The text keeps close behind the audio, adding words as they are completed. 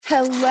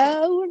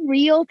Hello,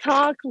 Real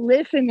Talk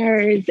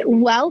listeners.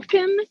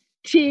 Welcome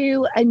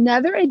to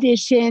another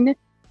edition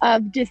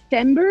of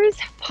December's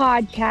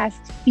podcast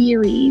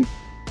series.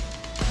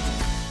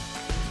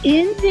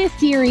 In this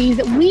series,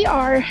 we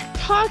are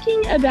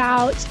talking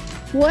about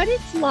what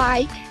it's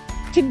like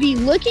to be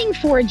looking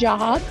for a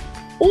job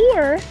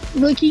or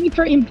looking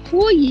for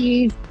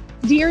employees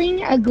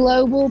during a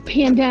global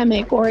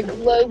pandemic or a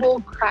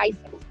global crisis.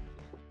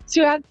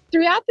 Throughout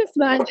this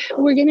month,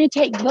 we're going to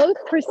take both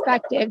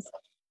perspectives.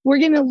 We're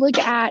going to look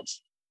at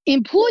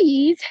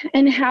employees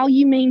and how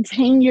you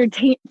maintain your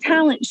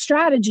talent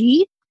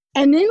strategy.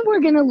 And then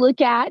we're going to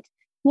look at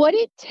what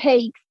it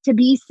takes to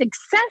be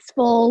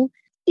successful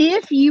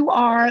if you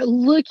are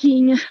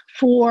looking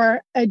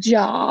for a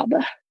job.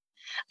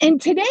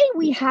 And today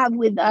we have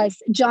with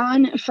us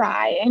John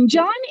Fry. And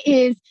John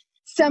is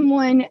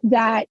someone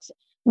that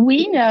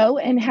we know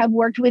and have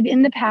worked with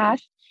in the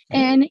past.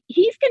 And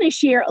he's going to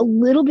share a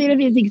little bit of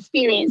his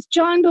experience.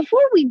 John, before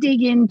we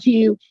dig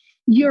into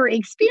your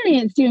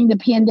experience during the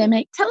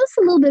pandemic, tell us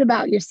a little bit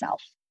about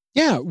yourself.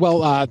 Yeah,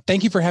 well,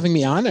 thank you for having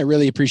me on. I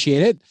really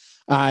appreciate it.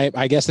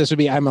 I guess this would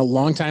be, I'm a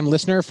longtime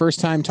listener,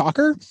 first time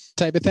talker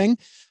type of thing.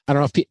 I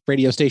don't know if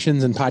radio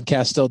stations and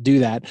podcasts still do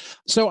that.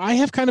 So I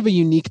have kind of a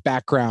unique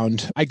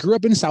background. I grew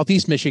up in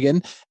Southeast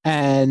Michigan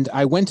and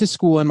I went to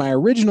school, and my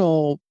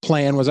original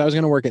plan was I was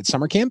going to work at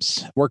summer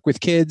camps, work with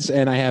kids,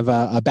 and I have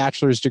a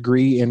bachelor's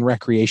degree in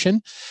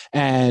recreation.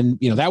 And,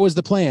 that was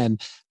the plan.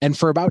 And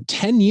for about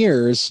 10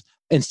 years,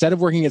 instead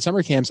of working at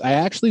summer camps, I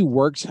actually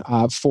worked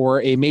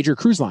for a major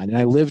cruise line, and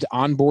I lived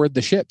on board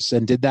the ships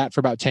and did that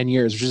for about 10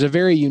 years, which is a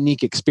very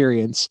unique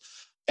experience.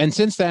 And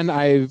since then,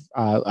 I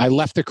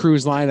left the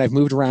cruise line. I've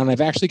moved around.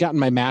 I've actually gotten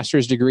my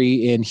master's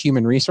degree in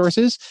human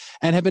resources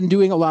and have been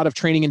doing a lot of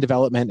training and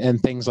development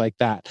and things like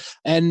that.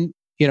 And,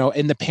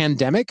 in the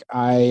pandemic,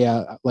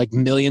 like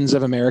millions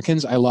of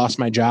Americans, I lost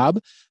my job.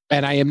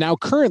 And I am now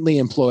currently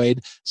employed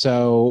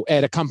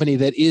at a company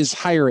that is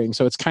hiring.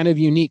 So it's kind of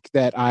unique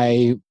that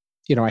I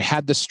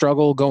had the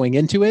struggle going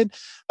into it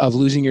of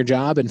losing your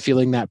job and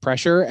feeling that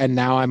pressure. And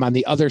now I'm on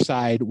the other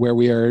side where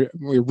we're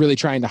really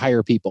trying to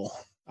hire people.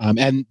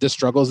 And the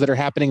struggles that are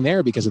happening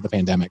there because of the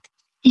pandemic.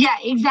 Yeah,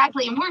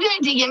 exactly. And we're going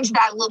to dig into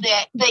that a little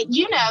bit. But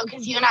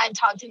because you and I have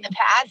talked in the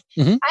past,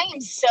 I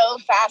am so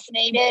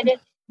fascinated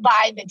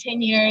by the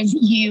 10 years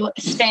you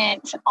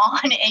spent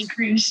on a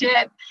cruise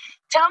ship.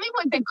 Tell me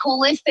what the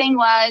coolest thing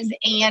was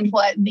and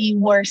what the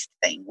worst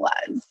thing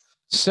was.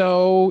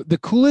 So the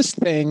coolest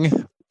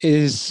thing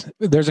is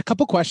there's a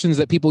couple questions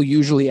that people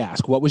usually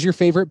ask. What was your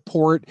favorite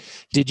port?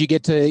 Did you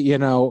get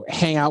to,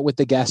 hang out with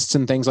the guests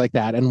and things like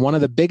that? And one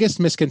of the biggest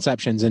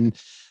misconceptions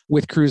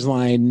with cruise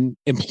line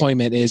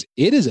employment is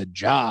it is a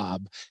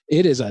job.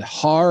 It is a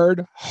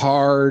hard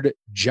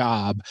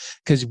job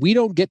because we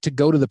don't get to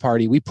go to the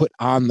party. We put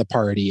on the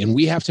party, and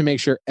we have to make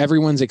sure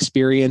everyone's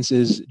experience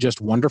is just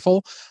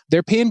wonderful.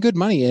 They're paying good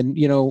money, and,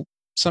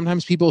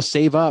 sometimes people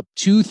save up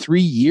 2-3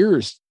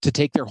 years to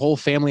take their whole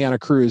family on a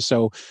cruise.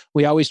 So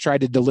we always try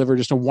to deliver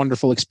just a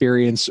wonderful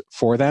experience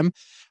for them.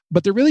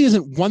 But there really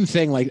isn't one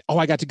thing like,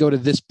 I got to go to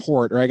this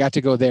port or I got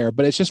to go there.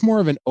 But it's just more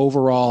of an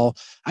overall,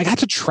 I got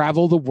to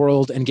travel the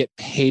world and get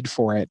paid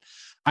for it.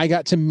 I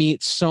got to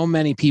meet so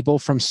many people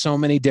from so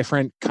many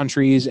different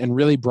countries and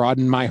really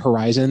broaden my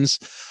horizons.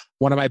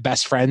 One of my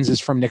best friends is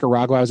from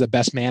Nicaragua. I was the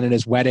best man at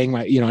his wedding.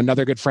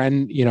 Another good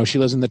friend, she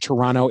lives in the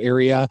Toronto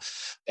area.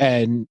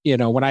 And,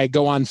 when I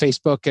go on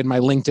Facebook and my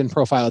LinkedIn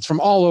profile, it's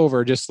from all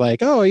over, just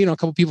like, a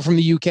couple people from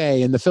the UK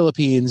and the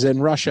Philippines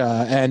and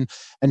Russia and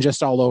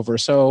just all over.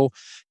 So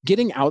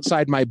getting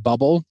outside my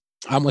bubble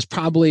was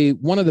probably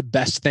one of the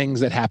best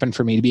things that happened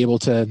for me, to be able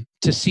to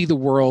see the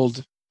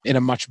world in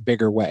a much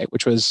bigger way,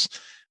 which was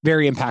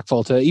very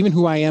impactful to even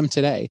who I am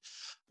today.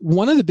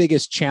 One of the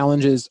biggest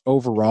challenges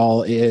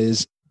overall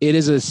is it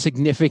is a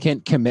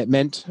significant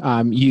commitment.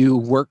 You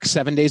work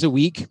 7 days a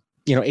week,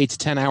 8 to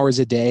 10 hours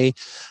a day,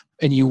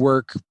 and you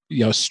work,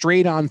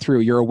 straight on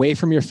through. You're away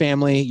from your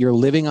family. You're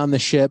living on the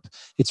ship.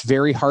 It's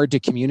very hard to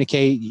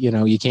communicate.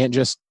 You can't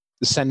just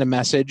send a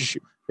message,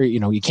 or,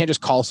 you can't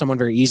just call someone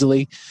very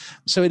easily.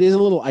 So it is a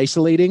little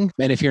isolating.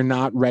 And if you're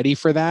not ready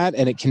for that,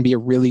 and it can be a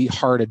really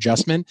hard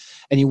adjustment,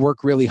 and you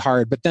work really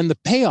hard. But then the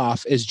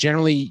payoff is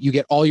generally you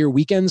get all your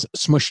weekends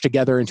smushed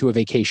together into a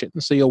vacation.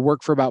 So you'll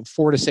work for about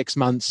 4 to 6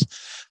 months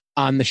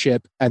on the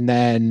ship, and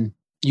then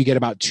you get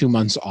about 2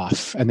 months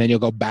off, and then you'll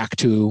go back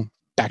to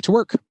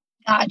work.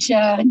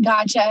 Gotcha.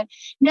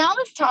 Now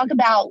let's talk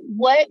about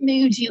what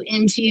moved you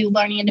into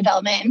learning and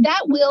development. And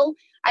that will,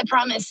 I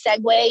promise,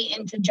 segue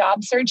into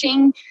job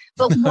searching.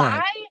 But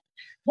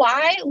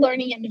why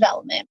learning and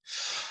development?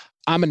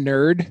 I'm a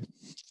nerd.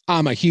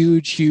 I'm a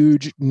huge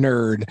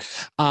nerd.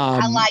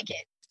 I like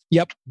it.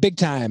 Yep. Big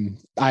time.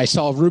 I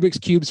solve Rubik's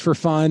Cubes for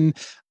fun.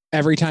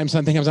 Every time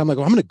something comes, I'm like,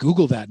 I'm going to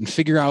Google that and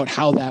figure out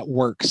how that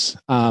works.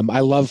 I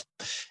love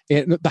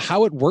it, the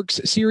How It Works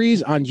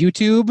series on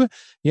YouTube,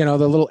 the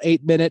little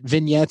 8-minute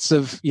vignettes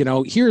of,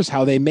 here's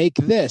how they make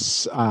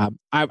this.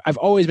 I've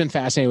always been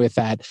fascinated with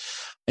that.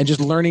 and just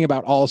learning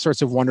about all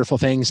sorts of wonderful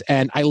things.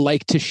 And I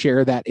like to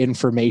share that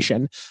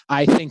information.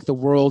 I think the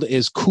world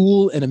is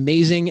cool and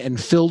amazing and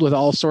filled with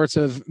all sorts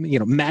of,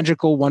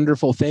 magical,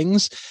 wonderful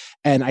things.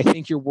 And I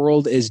think your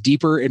world is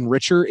deeper and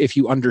richer if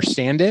you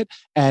understand it.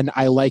 And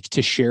I like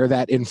to share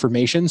that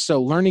information.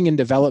 So learning and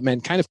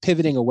development, kind of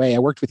pivoting away. I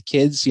worked with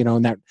kids,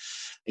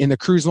 in the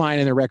cruise line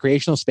and the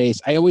recreational space.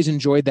 I always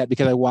enjoyed that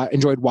because I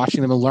enjoyed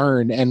watching them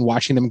learn and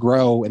watching them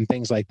grow and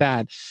things like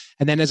that.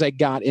 And then as I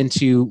got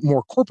into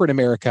more corporate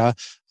America,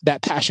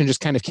 that passion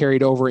just kind of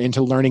carried over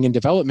into learning and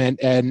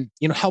development and,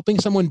 helping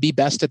someone be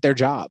best at their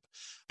job,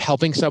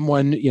 helping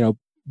someone,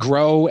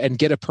 grow and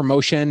get a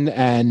promotion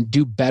and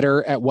do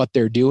better at what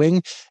they're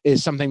doing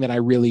is something that I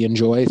really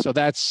enjoy. So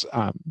that's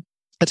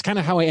kind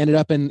of how I ended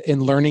up in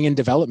learning and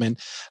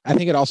development. I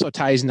think it also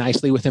ties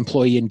nicely with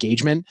employee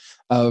engagement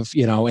of,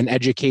 an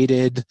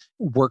educated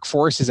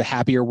workforce is a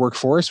happier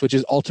workforce, which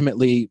is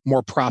ultimately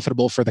more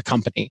profitable for the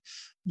company.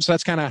 So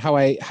that's kind of how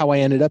I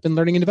ended up in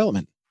learning and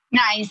development.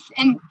 Nice.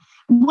 And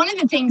one of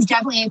the things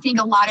definitely I think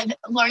a lot of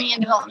learning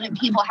and development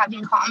people have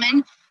in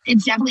common,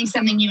 it's definitely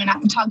something you and I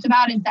have talked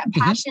about, is that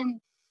passion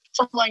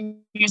to learn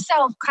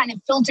yourself kind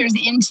of filters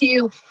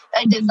into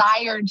a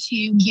desire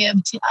to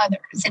give to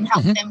others and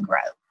help them grow.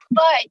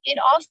 But it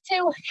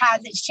also has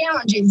its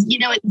challenges.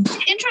 It's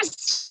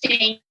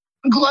interesting.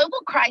 Global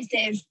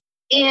crisis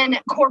in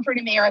corporate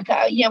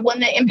America, one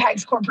that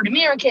impacts corporate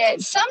America,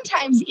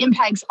 sometimes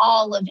impacts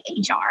all of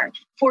HR.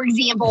 For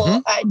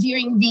example,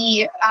 during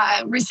the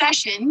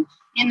recession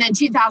in the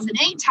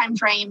 2008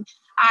 timeframe,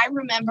 I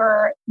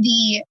remember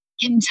the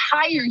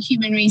entire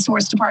human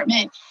resource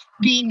department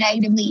being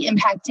negatively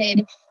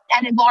impacted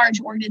at a large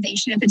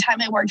organization. At the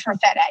time, I worked for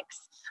FedEx,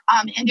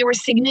 and there were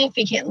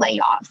significant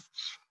layoffs.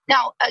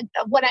 Now,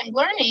 what I'm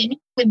learning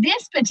with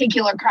this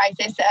particular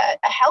crisis,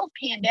 a health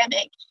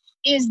pandemic,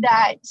 is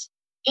that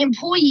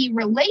employee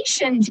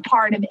relations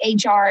part of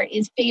HR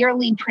is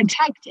fairly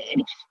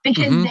protected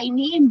because they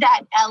need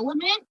that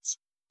element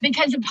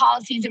because of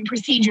policies and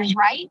procedures,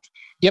 right?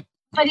 Yep.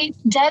 But it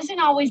doesn't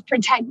always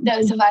protect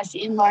those of us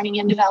in learning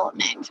and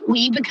development.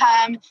 We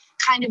become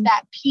kind of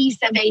that piece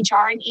of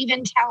HR, and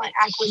even talent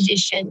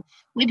acquisition.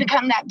 We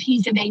become that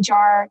piece of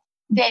HR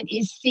that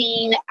is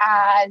seen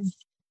as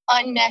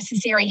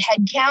unnecessary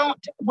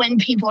headcount when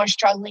people are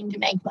struggling to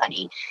make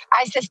money.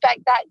 I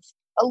suspect that's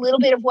a little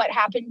bit of what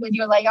happened with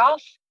your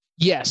layoff.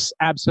 Yes,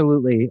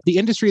 absolutely. The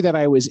industry that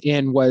I was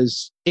in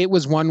was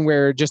one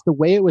where just the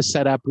way it was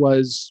set up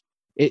was,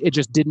 it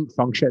just didn't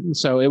function.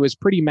 So it was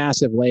pretty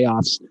massive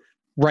layoffs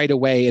right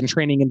away. And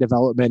training and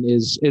development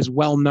is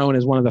well known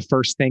as one of the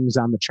first things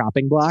on the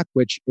chopping block,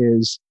 which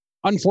is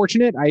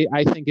unfortunate.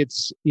 I think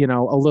it's,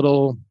 a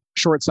little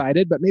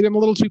short-sighted, but maybe I'm a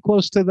little too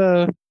close to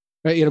the,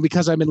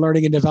 because I'm in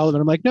learning and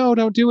development. I'm like, no,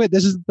 don't do it.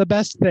 This is the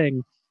best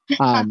thing. Maybe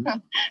I'm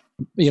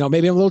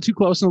a little too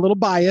close and a little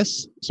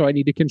biased, so I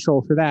need to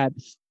control for that.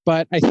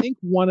 But I think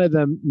one of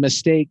the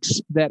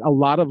mistakes that a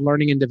lot of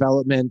learning and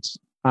development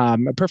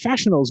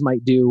professionals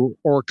might do,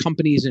 or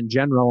companies in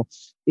general,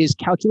 is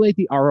calculate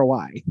the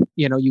ROI.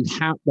 You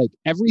have,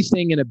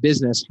 everything in a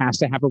business has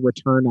to have a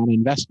return on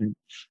investment.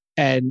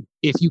 And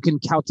if you can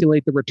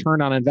calculate the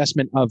return on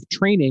investment of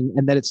training,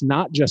 and that it's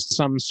not just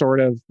some sort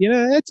of,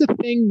 it's a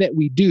thing that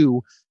we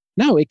do.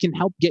 No, it can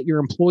help get your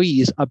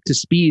employees up to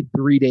speed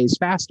 3 days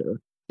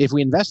faster if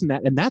we invest in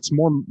that. And that's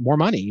more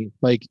money.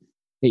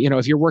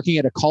 If you're working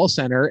at a call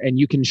center and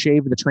you can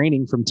shave the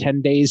training from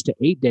 10 days to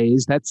 8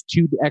 days, that's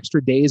 2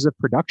 extra days of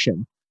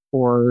production.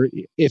 Or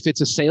if it's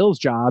a sales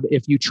job,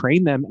 if you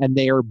train them and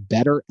they are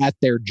better at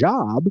their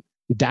job,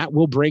 that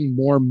will bring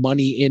more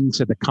money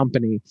into the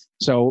company.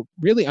 So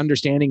really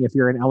understanding, if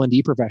you're an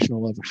L&D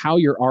professional, of how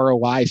your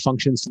ROI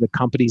functions to the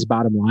company's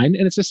bottom line.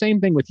 And it's the same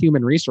thing with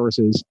human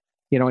resources,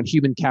 and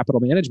human capital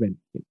management.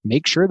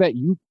 Make sure that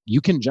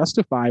you can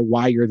justify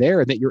why you're there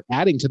and that you're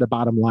adding to the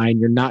bottom line.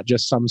 You're not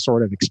just some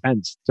sort of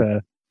expense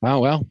to,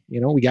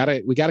 we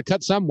gotta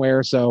cut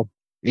somewhere. So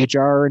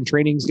HR and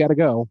training's got to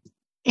go.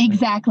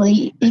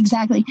 Exactly.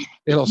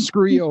 It'll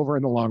screw you over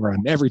in the long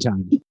run every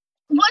time.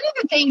 One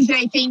of the things that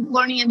I think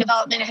learning and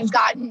development has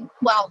gotten,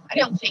 I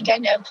know,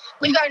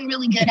 we've gotten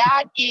really good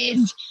at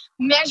is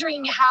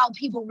measuring how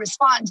people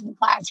respond to the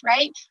class,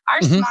 right?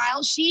 Our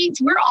smile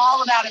sheets, we're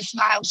all about a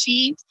smile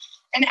sheet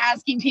and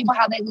asking people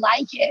how they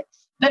like it.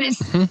 But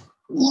it's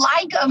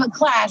like of a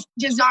class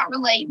does not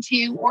relate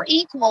to or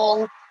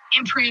equal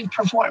improved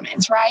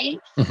performance, right?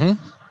 And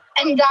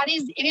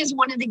it is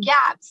one of the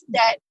gaps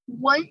that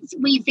once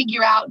we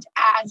figure out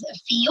as a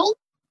field,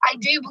 I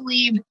do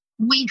believe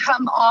we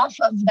come off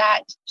of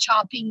that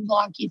chopping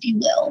block, if you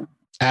will.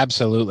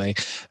 Absolutely.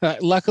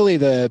 Luckily,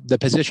 the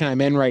position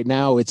I'm in right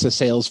now, it's a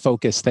sales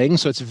focused thing.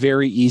 So it's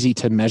very easy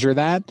to measure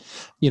that.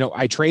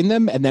 I train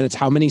them, and then it's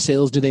how many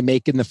sales do they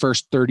make in the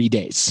first 30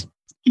 days.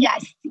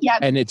 Yes. Yeah.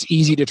 And it's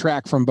easy to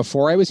track from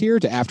before I was here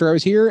to after I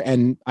was here.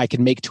 And I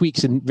can make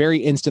tweaks and very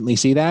instantly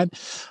see that,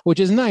 which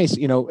is nice,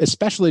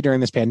 especially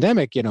during this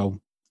pandemic,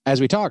 as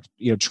we talked,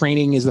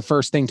 training is the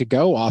first thing to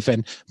go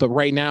often. But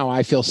right now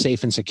I feel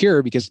safe and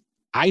secure because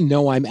I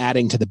know I'm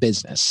adding to the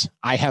business.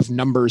 I have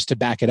numbers to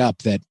back it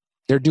up that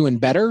they're doing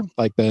better.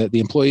 Like the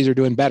employees are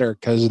doing better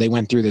because they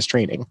went through this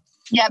training.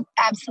 Yep,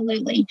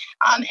 absolutely.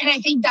 And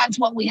I think that's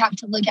what we have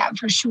to look at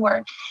for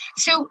sure.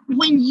 So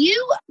when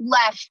you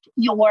left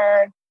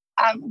your,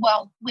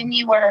 when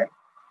you were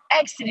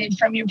exited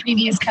from your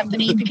previous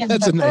company because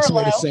that's of a nice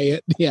furlough, way to say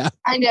it. Yeah.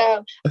 I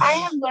know. I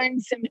have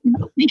learned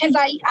because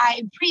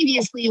I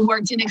previously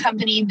worked in a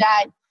company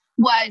that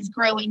was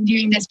growing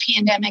during this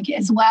pandemic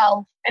as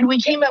well. And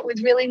we came up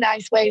with really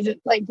nice ways of,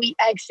 like, we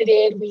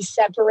exited, we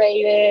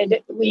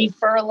separated, we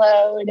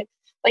furloughed.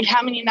 Like,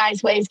 how many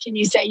nice ways can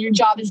you say your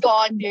job is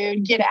gone,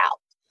 dude? Get out.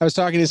 I was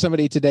talking to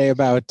somebody today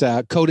about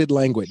coded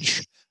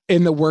language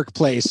in the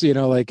workplace.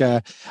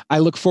 I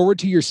look forward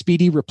to your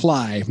speedy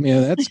reply.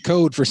 That's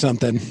code for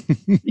something.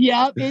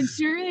 Yep, it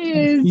sure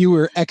is. You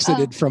were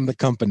exited from the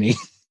company.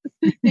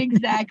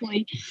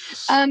 Exactly.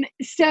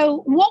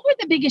 So what were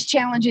the biggest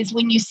challenges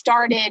when you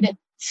started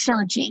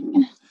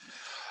searching?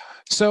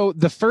 So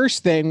the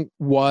first thing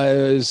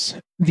was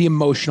the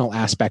emotional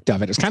aspect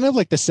of it. It's kind of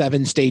like the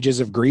 7 stages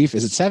of grief.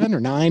 Is it 7 or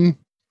 9?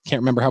 Can't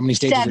remember how many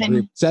stages of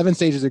grief. 7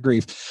 stages of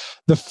grief.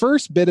 The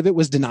first bit of it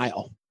was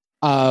denial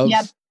of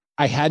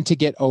I had to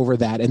get over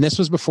that. And this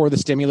was before the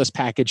stimulus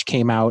package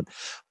came out.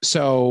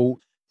 So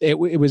it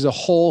was a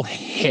whole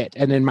hit.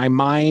 And in my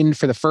mind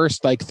for the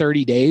first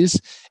 30 days,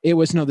 it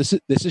was, no, this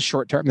is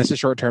short term. This is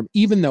short term.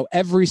 Even though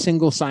every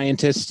single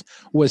scientist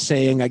was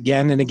saying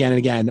again and again and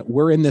again,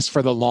 we're in this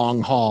for the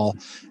long haul.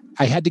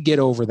 I had to get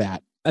over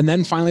that. And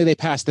then finally they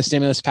passed the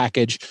stimulus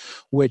package,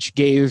 which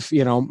gave,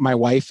 my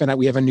wife, and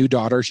we have a new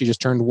daughter. She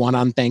just turned 1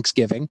 on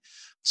Thanksgiving.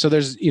 So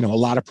there's, a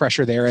lot of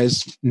pressure there,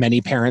 as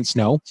many parents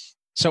know.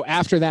 So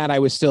after that, I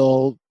was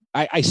still,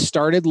 I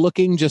started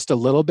looking just a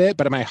little bit,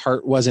 but my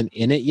heart wasn't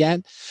in it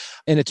yet.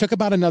 And it took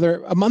about a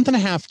month and a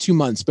half, 2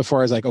 months before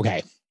I was like,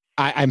 okay,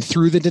 I'm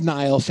through the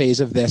denial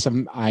phase of this.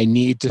 I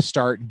need to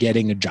start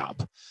getting a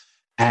job.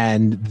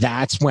 And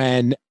that's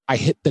when I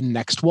hit the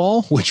next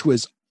wall, which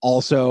was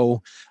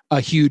also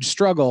a huge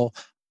struggle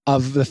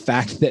of the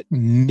fact that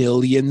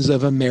millions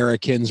of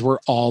Americans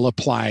were all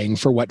applying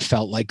for what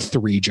felt like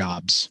 3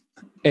 jobs.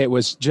 It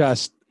was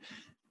just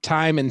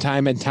time and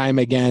time and time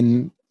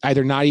again,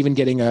 either not even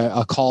getting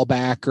a call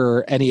back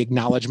or any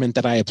acknowledgement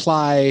that I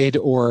applied,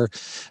 or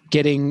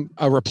getting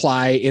a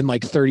reply in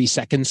 30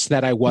 seconds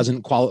that I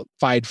wasn't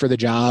qualified for the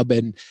job.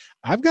 And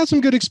I've got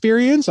some good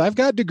experience. I've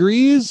got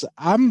degrees.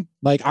 I'm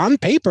on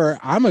paper,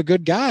 I'm a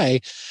good guy.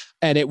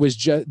 And it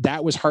was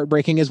that was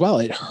heartbreaking as well.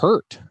 It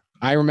hurt.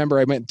 I remember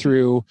I went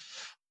through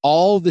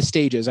all the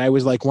stages. I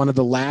was one of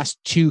the last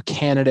 2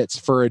 candidates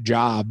for a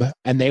job,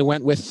 and they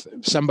went with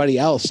somebody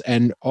else.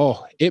 And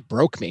it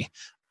broke me.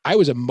 I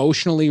was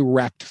emotionally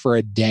wrecked for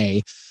a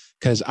day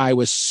because I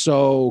was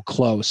so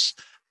close.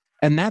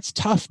 And that's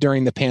tough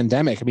during the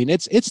pandemic. I mean,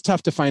 it's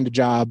tough to find a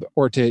job,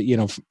 or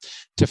to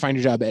find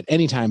a job at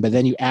any time, but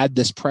then you add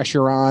this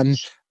pressure on,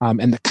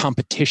 and the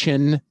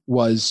competition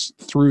was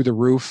through the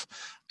roof.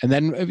 And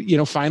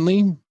then,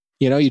 finally,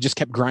 you just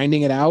kept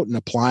grinding it out and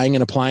applying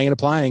and applying and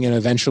applying. And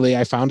eventually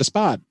I found a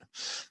spot.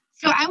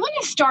 So I want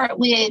to start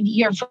with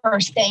your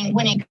first thing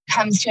when it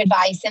comes to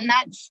advice, and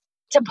that's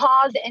to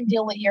pause and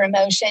deal with your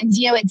emotions.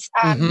 It's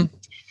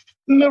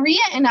Maria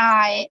and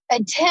I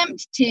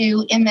attempt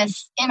to, in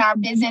our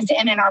business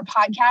and in our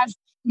podcast,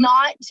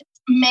 not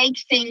make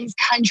things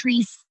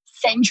country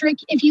centric,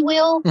 if you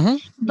will. Mm-hmm.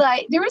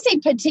 But there is a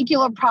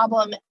particular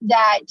problem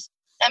that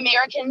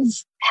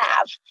Americans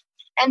have,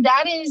 and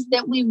that is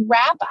that we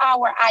wrap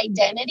our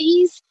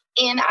identities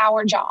in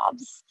our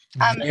jobs.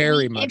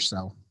 Very much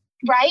so.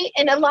 Right?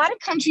 And a lot of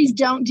countries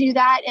don't do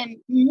that. And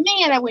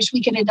man, I wish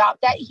we could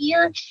adopt that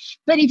here.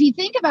 But if you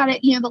think about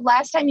it, the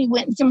last time you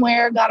went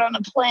somewhere, got on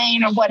a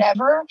plane or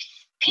whatever,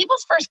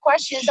 people's first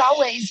question is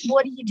always,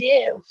 what do you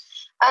do?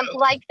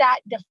 That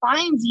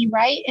defines you,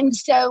 right? And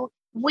so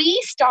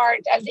we start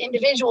as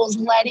individuals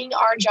letting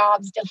our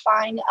jobs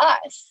define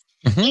us.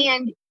 Mm-hmm.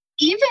 And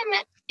even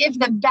if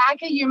the back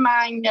of your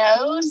mind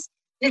knows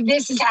that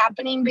this is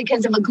happening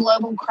because of a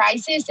global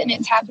crisis and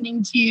it's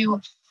happening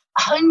to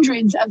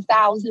hundreds of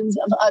thousands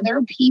of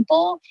other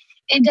people,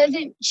 it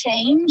doesn't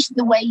change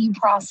the way you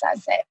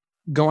process it.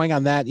 Going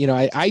on that,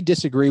 I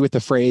disagree with the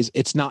phrase,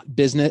 it's not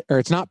business, or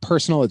it's not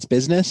personal, it's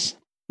business.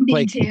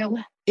 Me too.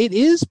 It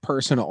is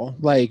personal.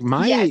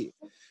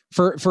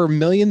 For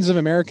millions of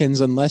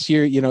Americans, unless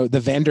you're, the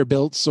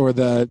Vanderbilts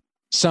or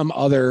some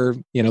other,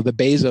 the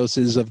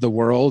Bezoses of the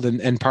world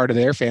and part of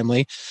their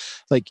family,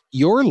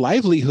 your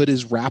livelihood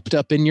is wrapped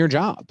up in your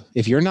job.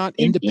 If you're not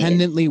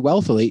independently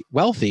wealthy,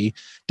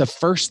 the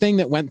first thing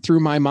that went through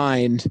my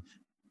mind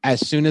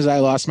as soon as I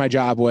lost my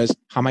job was,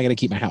 how am I going to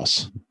keep my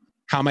house?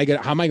 How am I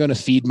going to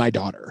feed my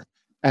daughter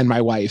and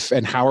my wife?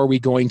 And how are we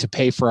going to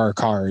pay for our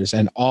cars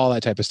and all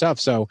that type of stuff?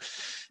 So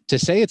to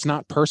say it's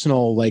not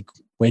personal,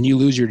 when you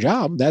lose your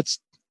job, that's,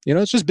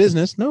 it's just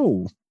business.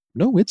 No,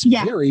 it's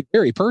very,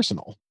 very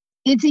personal.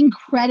 It's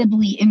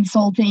incredibly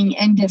insulting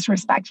and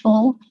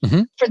disrespectful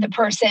for the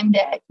person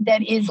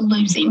that is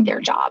losing their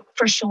job,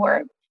 for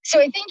sure. So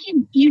I think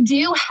you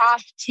do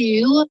have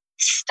to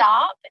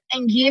stop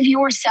and give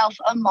yourself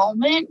a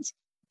moment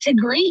to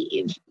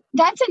grieve.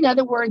 that's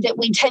another word that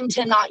we tend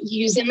to not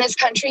use in this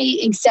country,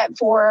 except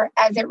for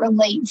as it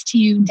relates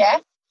to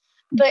death.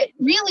 But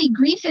really,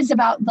 grief is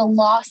about the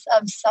loss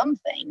of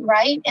something,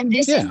 right? And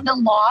this is the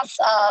loss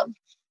of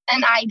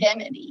an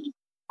identity.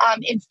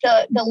 It's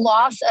the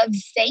loss of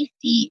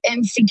safety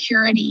and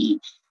security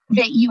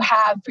that you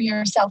have for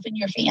yourself and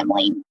your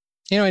family.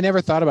 I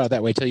never thought about it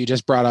that way till you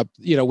just brought up,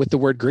 with the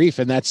word grief.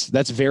 And that's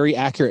very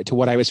accurate to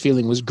what I was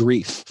feeling was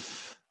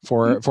grief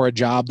for a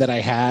job that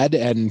I had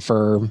and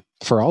for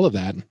all of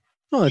that.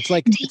 Oh, it's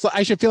like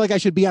I should feel like I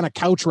should be on a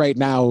couch right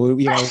now,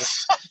 you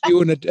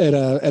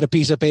at a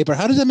piece of paper.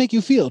 How does that make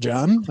you feel,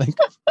 John? Like,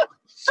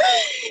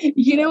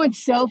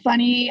 it's so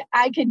funny.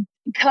 I could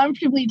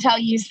comfortably tell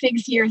you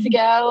 6 years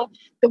ago,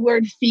 the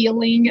word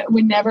feeling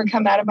would never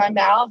come out of my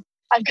mouth.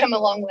 I've come a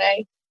long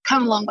way.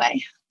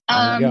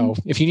 There you go.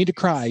 If you need to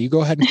cry, you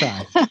go ahead and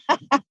cry.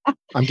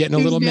 I'm getting a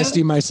little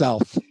misty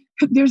myself.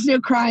 There's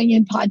no crying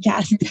in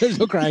podcasts. There's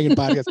no crying in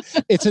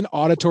podcasts. It's an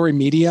auditory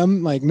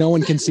medium. Like no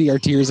one can see our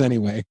tears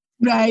anyway.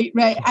 Right.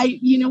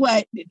 You know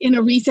what? In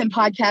a recent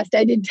podcast,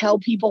 I did tell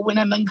people when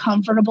I'm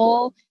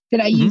uncomfortable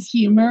that I use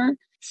humor.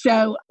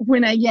 So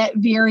when I get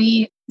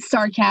very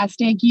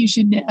sarcastic, you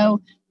should know,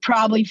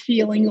 probably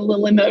feeling a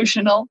little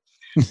emotional.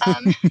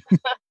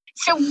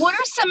 So what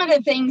are some of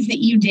the things that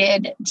you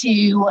did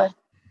to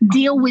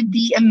deal with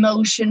the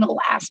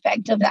emotional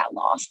aspect of that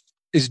loss?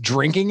 Is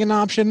drinking an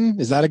option?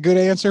 Is that a good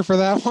answer for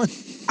that one?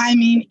 I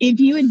mean, if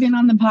you had been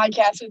on the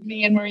podcast with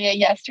me and Maria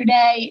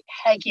yesterday,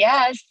 heck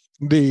yes.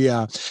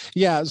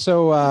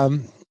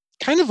 So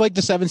kind of like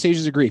the 7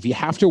 stages of grief. You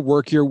have to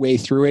work your way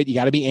through it. You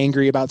got to be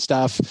angry about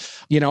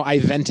stuff. I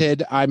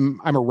vented. I'm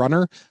a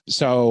runner.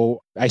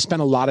 So I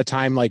spent a lot of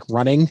time like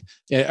running,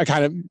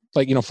 kind of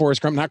like,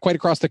 Forrest Gump, not quite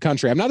across the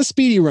country. I'm not a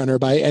speedy runner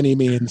by any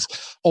means.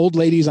 Old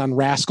ladies on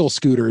rascal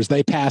scooters,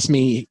 they pass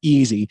me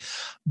easy.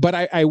 But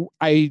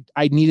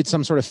I needed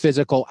some sort of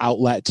physical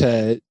outlet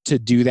to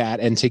do that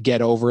and to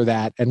get over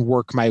that and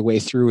work my way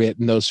through it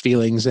and those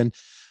feelings. And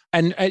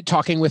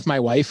talking with my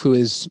wife, who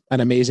is an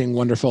amazing,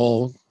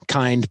 wonderful,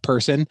 kind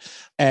person,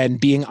 and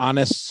being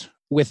honest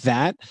with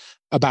that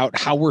about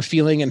how we're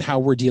feeling and how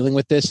we're dealing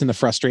with this and the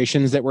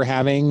frustrations that we're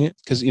having,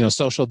 because,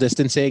 social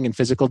distancing and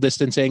physical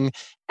distancing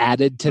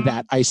added to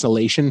that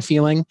isolation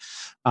feeling.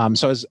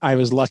 So I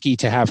was lucky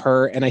to have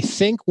her. And I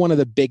think one of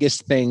the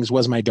biggest things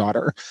was my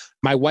daughter.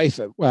 My wife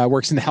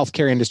works in the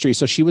healthcare industry,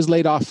 so she was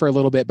laid off for a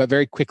little bit, but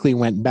very quickly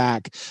went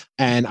back.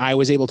 And I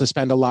was able to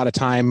spend a lot of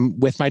time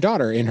with my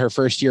daughter in her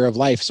first year of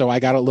life. So I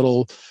got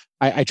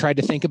I tried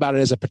to think about it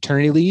as a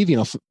paternity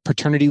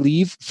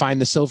leave,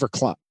 find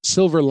the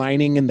silver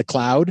lining in the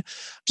cloud.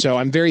 So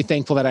I'm very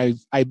thankful that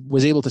I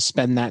was able to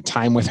spend that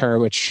time with her,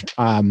 which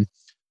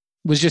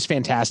was just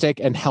fantastic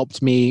and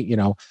helped me.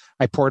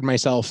 I poured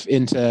myself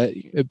into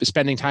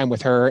spending time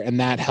with her, and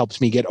that helped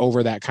me get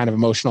over that kind of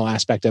emotional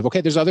aspect of,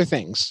 okay, there's other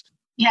things.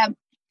 Yeah.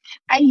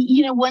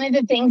 One of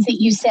the things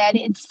that you said,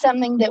 it's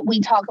something that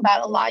we talk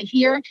about a lot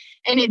here,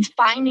 and it's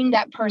finding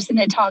that person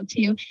to talk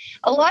to.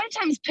 A lot of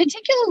times,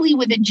 particularly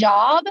with a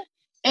job,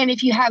 and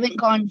if you haven't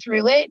gone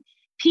through it,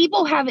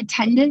 people have a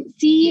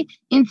tendency,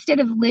 instead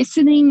of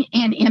listening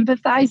and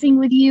empathizing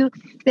with you,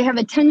 they have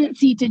a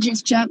tendency to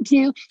just jump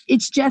to,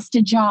 it's just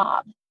a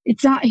job.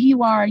 It's not who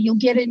you are. You'll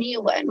get a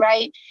new one,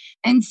 right?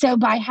 And so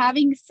by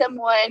having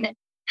someone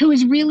who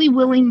is really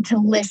willing to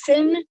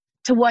listen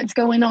to what's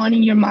going on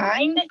in your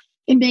mind,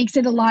 it makes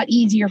it a lot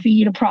easier for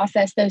you to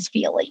process those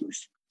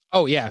feelings.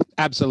 Oh, yeah,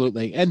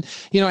 absolutely. And,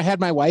 I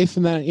had my wife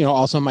and then,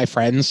 also my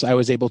friends. I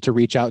was able to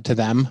reach out to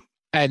them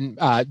and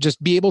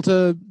just be able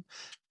to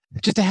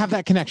have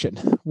that connection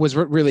was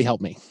what really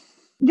helped me.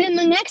 Then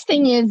the next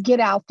thing is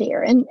get out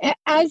there. And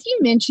as you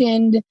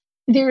mentioned,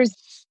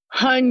 there's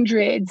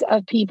hundreds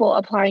of people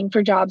applying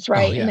for jobs,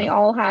 right? Oh, yeah.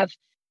 And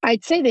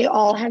I'd say they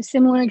all have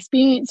similar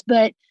experience,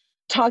 but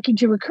talking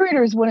to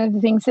recruiters, one of the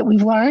things that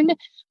we've learned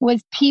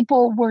was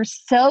people were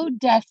so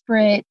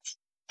desperate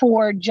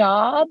for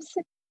jobs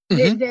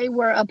that they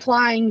were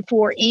applying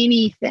for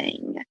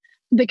anything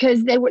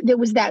because there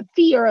was that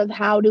fear of,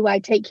 how do I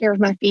take care of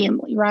my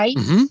family, right?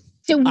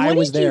 So what I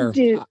was did there.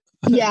 You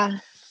do? Yeah.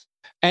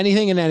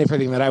 Anything and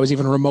everything that I was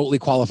even remotely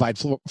qualified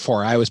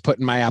for, I was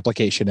putting my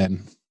application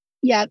in.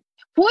 Yeah.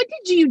 What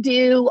did you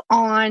do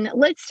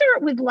let's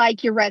start with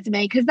like your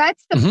resume, because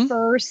that's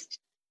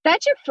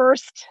that's your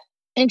first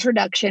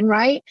introduction,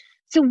 right?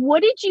 So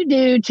what did you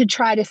do to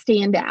try to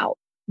stand out?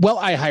 Well,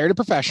 I hired a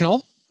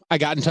professional. I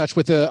got in touch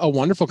with a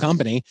wonderful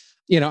company.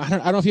 I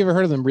don't know if you ever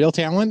heard of them, Real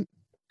Talent.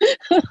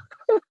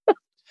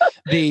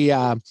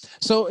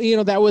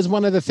 That was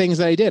one of the things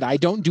that I did. I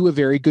don't do a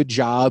very good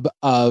job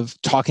of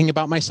talking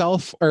about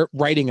myself or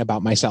writing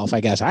about myself,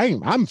 I guess.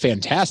 I'm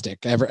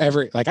fantastic. I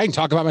can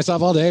talk about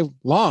myself all day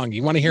long.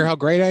 You want to hear how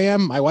great I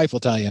am? My wife will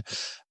tell you.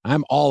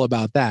 I'm all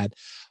about that.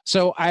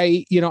 So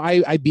I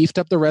beefed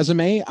up the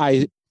resume.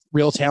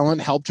 Real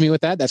Talent helped me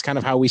with that. That's kind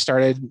of how we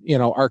started,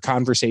 our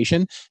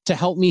conversation, to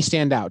help me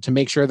stand out, to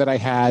make sure that I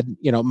had,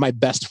 my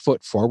best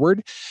foot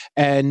forward.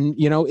 And,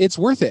 it's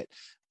worth it.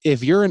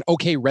 if you're an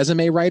okay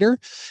resume writer,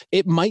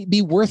 it might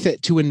be worth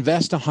it to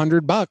invest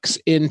 $100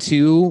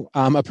 into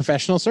a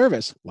professional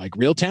service like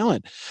Real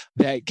Talent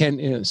that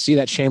can see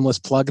that shameless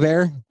plug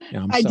there.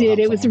 I did.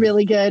 It was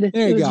really good.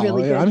 There you It was go.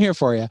 really good. I'm here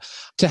for you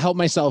to help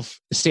myself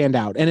stand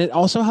out. And it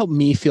also helped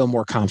me feel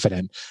more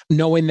confident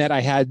knowing that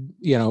I had,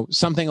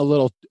 something a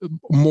little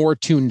more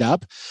tuned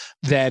up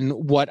than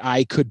what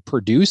I could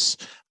produce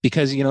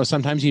because,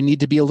 sometimes you need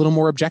to be a little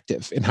more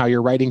objective in how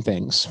you're writing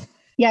things.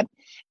 Yep.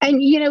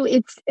 And,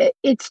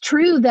 it's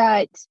true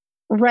that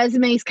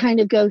resumes kind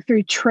of go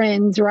through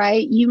trends,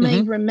 right? You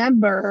may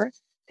remember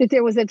that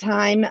there was a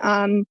time,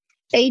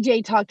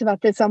 AJ talked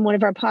about this on one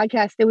of our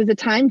podcasts. There was a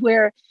time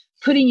where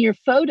putting your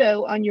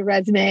photo on your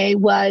resume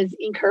was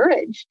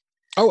encouraged.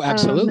 Oh,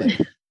 absolutely.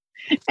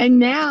 And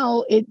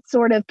now it's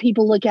sort of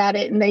people look at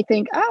it and they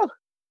think, oh,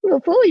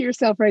 you're full of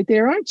yourself right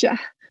there, aren't you?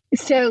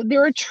 So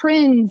there are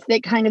trends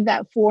that kind of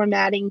that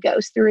formatting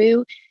goes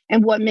through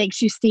and what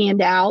makes you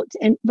stand out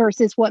and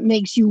versus what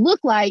makes you look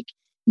like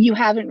you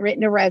haven't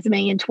written a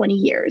resume in 20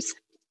 years.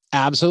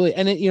 Absolutely.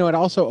 And it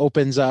also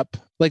opens up,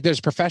 like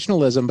there's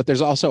professionalism, but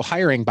there's also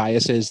hiring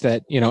biases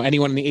that,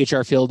 anyone in the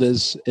HR field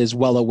is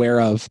well aware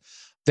of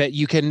that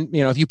you can,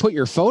 if you put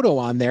your photo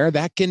on there,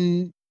 that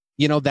can,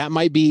 that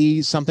might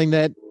be something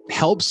that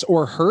helps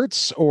or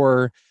hurts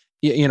or,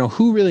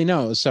 who really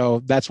knows?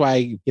 So that's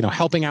why,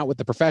 helping out with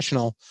the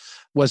professional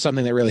was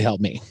something that really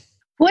helped me.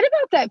 What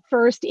about that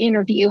first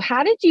interview?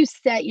 How did you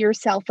set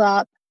yourself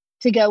up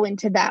to go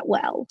into that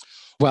well?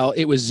 Well,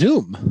 it was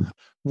Zoom,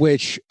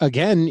 which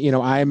again,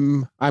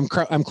 I'm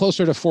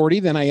closer to 40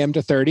 than I am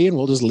to 30, and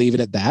we'll just leave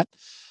it at that.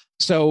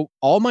 So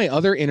all my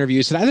other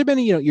interviews had either been,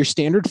 your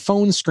standard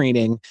phone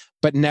screening,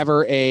 but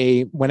never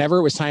whenever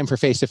it was time for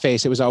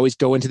face-to-face, it was always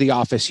go into the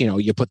office,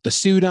 you put the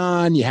suit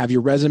on, you have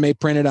your resume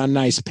printed on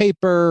nice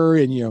paper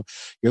and, you're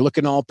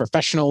looking all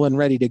professional and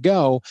ready to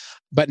go.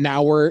 But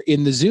now we're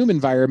in the Zoom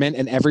environment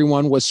and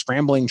everyone was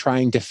scrambling,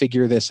 trying to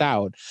figure this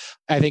out.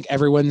 I think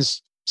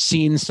everyone's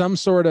seen some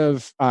sort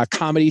of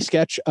comedy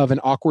sketch of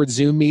an awkward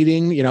Zoom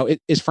meeting.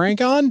 Is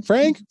Frank on?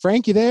 Frank,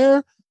 you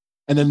there?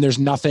 And then there's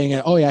nothing.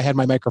 Oh yeah, I had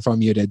my microphone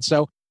muted.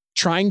 So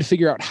trying to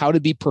figure out how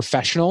to be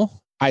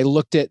professional. I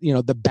looked at,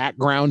 the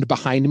background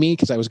behind me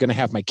because I was going to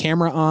have my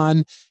camera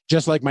on,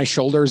 just like my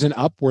shoulders and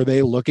up. Were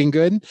they looking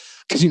good?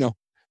 Because,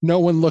 no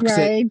one looks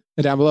at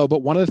down below.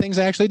 But one of the things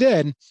I actually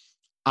did,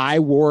 I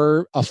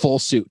wore a full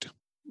suit.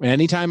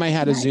 Anytime I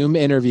had a Zoom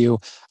interview,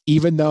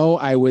 even though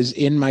I was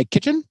in my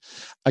kitchen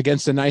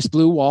against a nice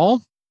blue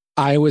wall,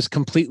 I was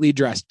completely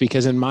dressed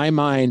because in my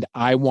mind,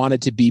 I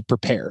wanted to be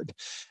prepared.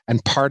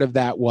 And part of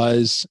that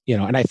was,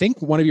 and I think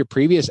one of your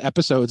previous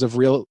episodes of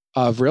Real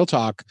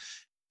Talk,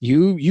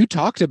 you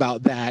talked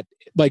about that,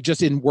 like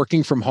just in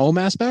working from home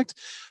aspect,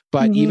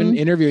 but even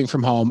interviewing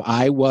from home,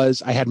 I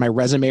had my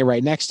resume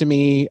right next to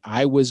me.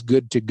 I was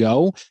good to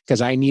go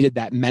because I needed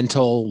that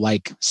mental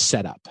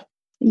setup.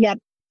 Yep.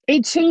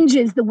 It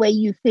changes the way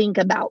you think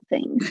about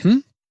things.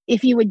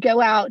 If you would go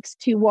out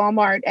to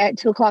Walmart at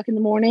 2:00 in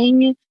the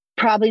morning,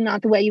 probably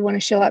not the way you want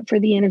to show up for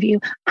the interview.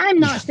 I'm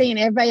not saying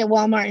everybody at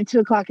Walmart at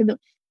 2:00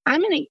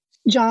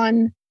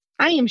 John,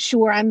 I am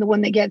sure I'm the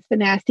one that gets the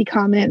nasty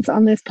comments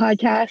on this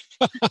podcast.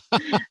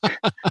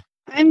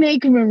 I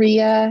make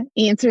Maria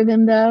answer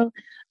them though.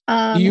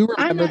 Do you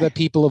remember the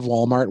People of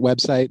Walmart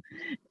website?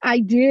 I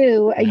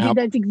do. I do.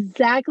 That's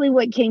exactly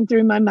what came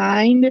through my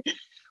mind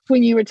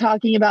when you were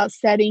talking about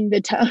setting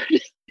the tone.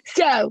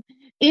 So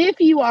if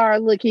you are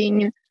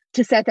looking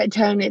to set that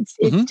tone, it's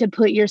to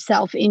put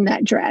yourself in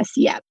that dress.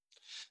 Yep.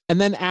 And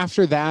then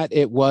after that,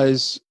 it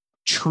was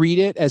treat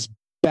it as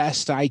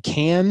best I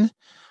can,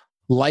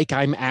 like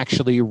I'm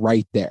actually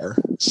right there.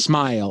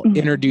 Smile,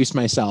 introduce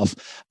myself,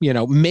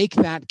 make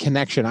that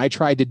connection. I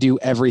tried to do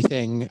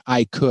everything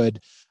I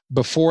could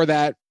before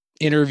that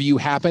interview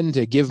happened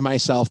to give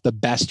myself the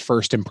best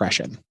first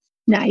impression.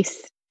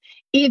 Nice.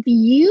 If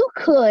you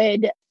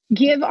could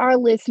give our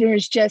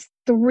listeners just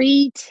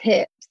 3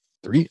 tips.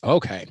 3?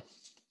 Okay.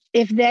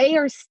 If they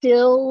are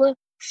still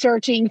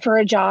searching for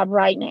a job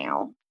right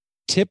now.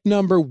 Tip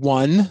number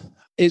 1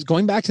 is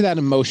going back to that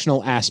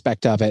emotional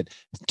aspect of it.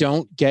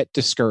 Don't get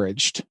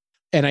discouraged.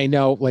 And I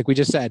know, like we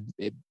just said,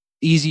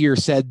 easier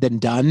said than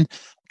done,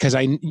 because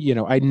I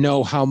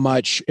know how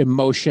much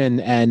emotion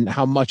and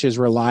how much is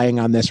relying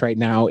on this right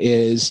now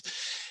is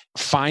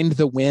find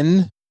the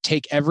win,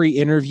 take every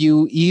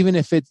interview, even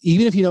if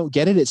you don't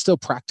get it, it's still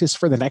practice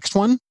for the next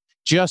one.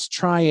 Just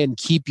try and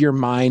keep your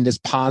mind as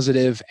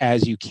positive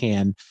as you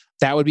can.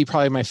 That would be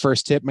probably my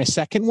first tip. My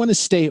second one is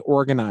stay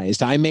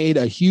organized. I made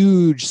a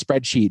huge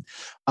spreadsheet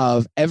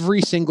of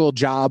every single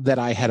job that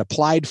I had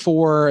applied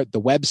for, the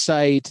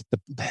website,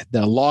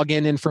 the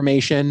login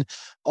information,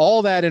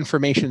 all that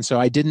information. So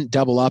I didn't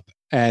double up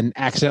and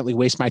accidentally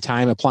waste my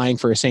time applying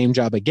for a same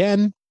job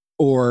again,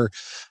 or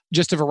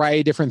just a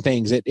variety of different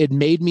things. It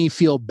made me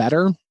feel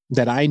better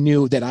that I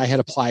knew that I had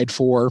applied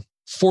for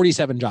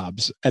 47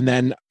 jobs and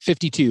then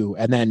 52,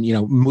 and then,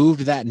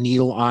 moved that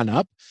needle on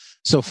up.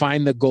 So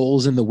find the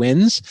goals and the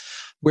wins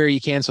where you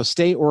can. So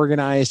stay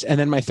organized. And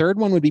then my third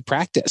one would be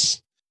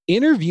practice.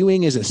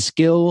 Interviewing is a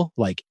skill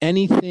like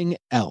anything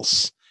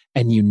else,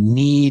 and you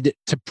need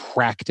to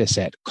practice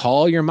it.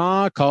 Call your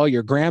mom, call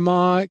your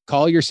grandma,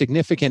 call your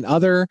significant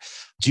other,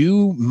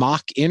 do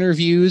mock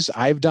interviews.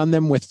 I've done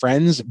them with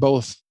friends,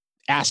 both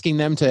asking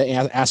them to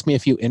ask me a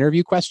few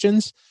interview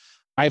questions.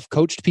 I've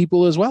coached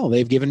people as well.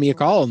 They've given me a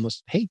call and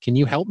was, hey, can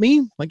you help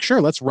me? Like,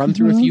 sure, let's run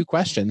through a few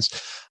questions.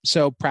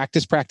 So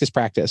practice.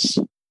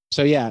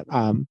 So yeah,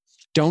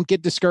 don't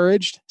get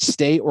discouraged,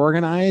 stay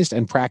organized,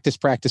 and practice.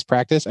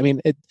 I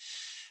mean,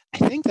 I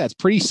think that's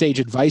pretty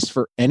sage advice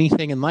for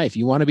anything in life.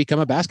 You want to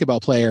become a basketball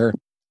player,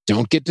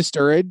 don't get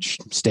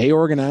discouraged, stay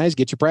organized,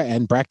 get your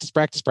and practice.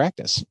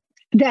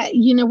 That,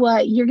 you know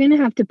what, you're going to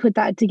have to put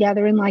that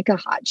together in like a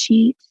hot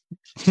sheet.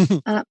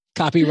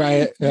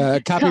 Copyright,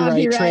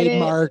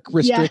 trademark,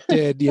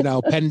 restricted,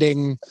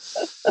 pending,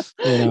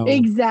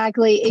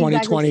 exactly.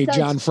 2020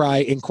 John Fry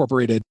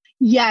Incorporated.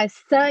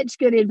 Yes, such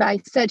good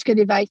advice.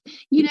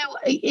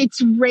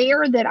 It's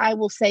rare that I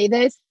will say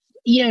this.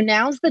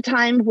 Now's the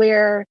time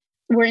where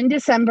we're in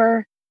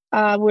December.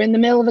 We're in the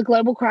middle of a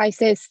global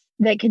crisis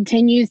that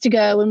continues to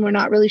go, and we're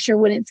not really sure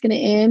when it's going to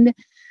end.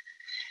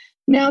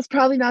 Now it's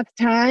probably not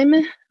the time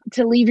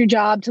to leave your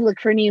job to look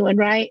for a new one,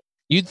 right?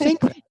 You'd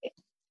think that.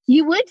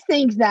 You would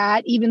think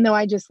that, even though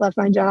I just left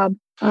my job.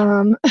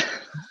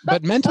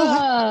 But mental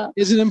health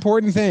is an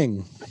important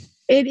thing.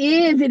 It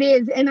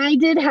is. And I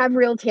did have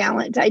real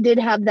talent. I did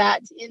have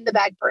that in the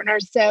back burner.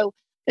 So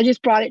I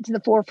just brought it to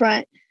the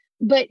forefront.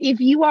 But if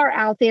you are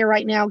out there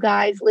right now,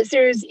 guys,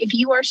 listeners, if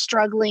you are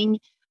struggling,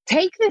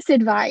 take this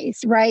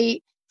advice,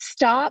 right?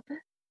 Stop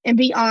and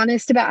be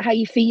honest about how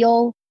you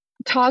feel.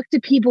 Talk to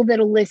people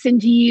that'll listen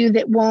to you,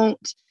 that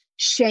won't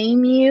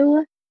shame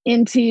you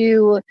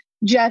into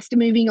just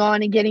moving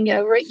on and getting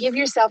over it. Give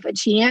yourself a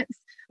chance.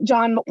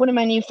 John, one of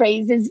my new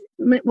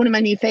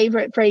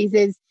favorite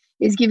phrases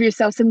is give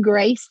yourself some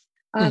grace,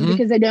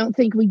 because I don't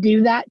think we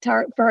do that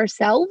for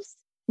ourselves.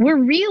 We're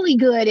really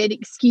good at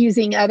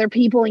excusing other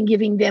people and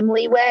giving them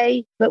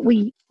leeway, but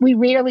we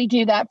rarely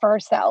do that for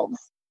ourselves.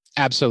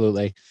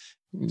 Absolutely.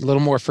 A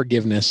little more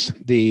forgiveness.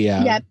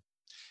 And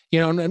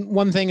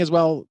one thing as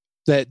well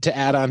that to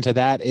add on to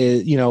that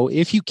is,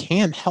 if you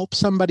can help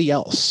somebody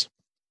else.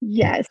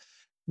 Yes.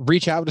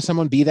 Reach out to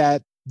someone, be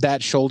that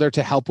shoulder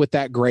to help with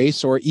that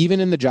grace. Or even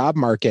in the job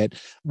market,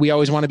 we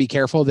always want to be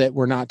careful that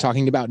we're not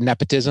talking about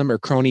nepotism or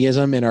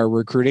cronyism in our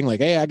recruiting. Like,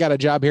 hey, I got a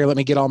job here, let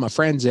me get all my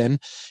friends in,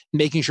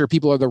 making sure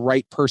people are the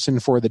right person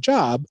for the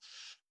job.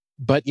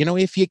 But,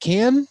 if you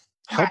can,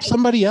 help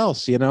somebody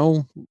else,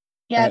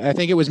 I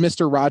think it was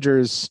Mr.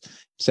 Rogers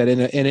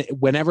said,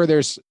 whenever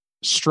there's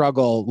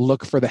struggle,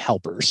 look for the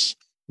helpers.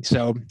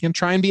 So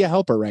try and be a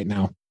helper right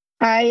now.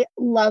 I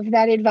love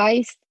that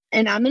advice.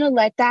 And I'm going to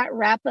let that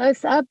wrap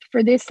us up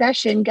for this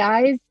session,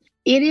 guys.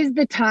 It is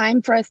the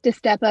time for us to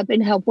step up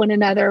and help one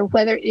another,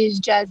 whether it is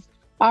just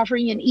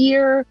offering an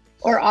ear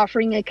or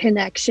offering a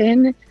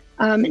connection.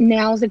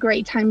 Now's a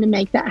great time to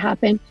make that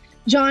happen.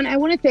 John, I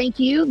want to thank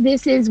you.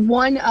 This is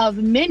one of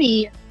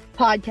many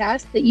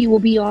podcasts that you will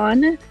be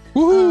on.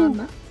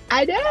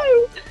 I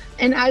know.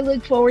 And I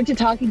look forward to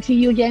talking to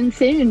you again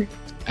soon.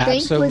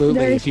 Absolutely.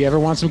 Thanks, if you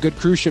ever want some good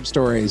cruise ship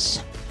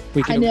stories,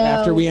 we can,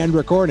 after we end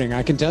recording,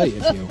 I can tell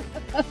you a few.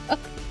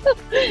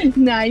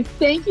 Nice.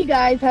 Thank you,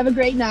 guys. Have a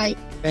great night.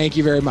 Thank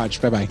you very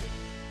much. Bye-bye.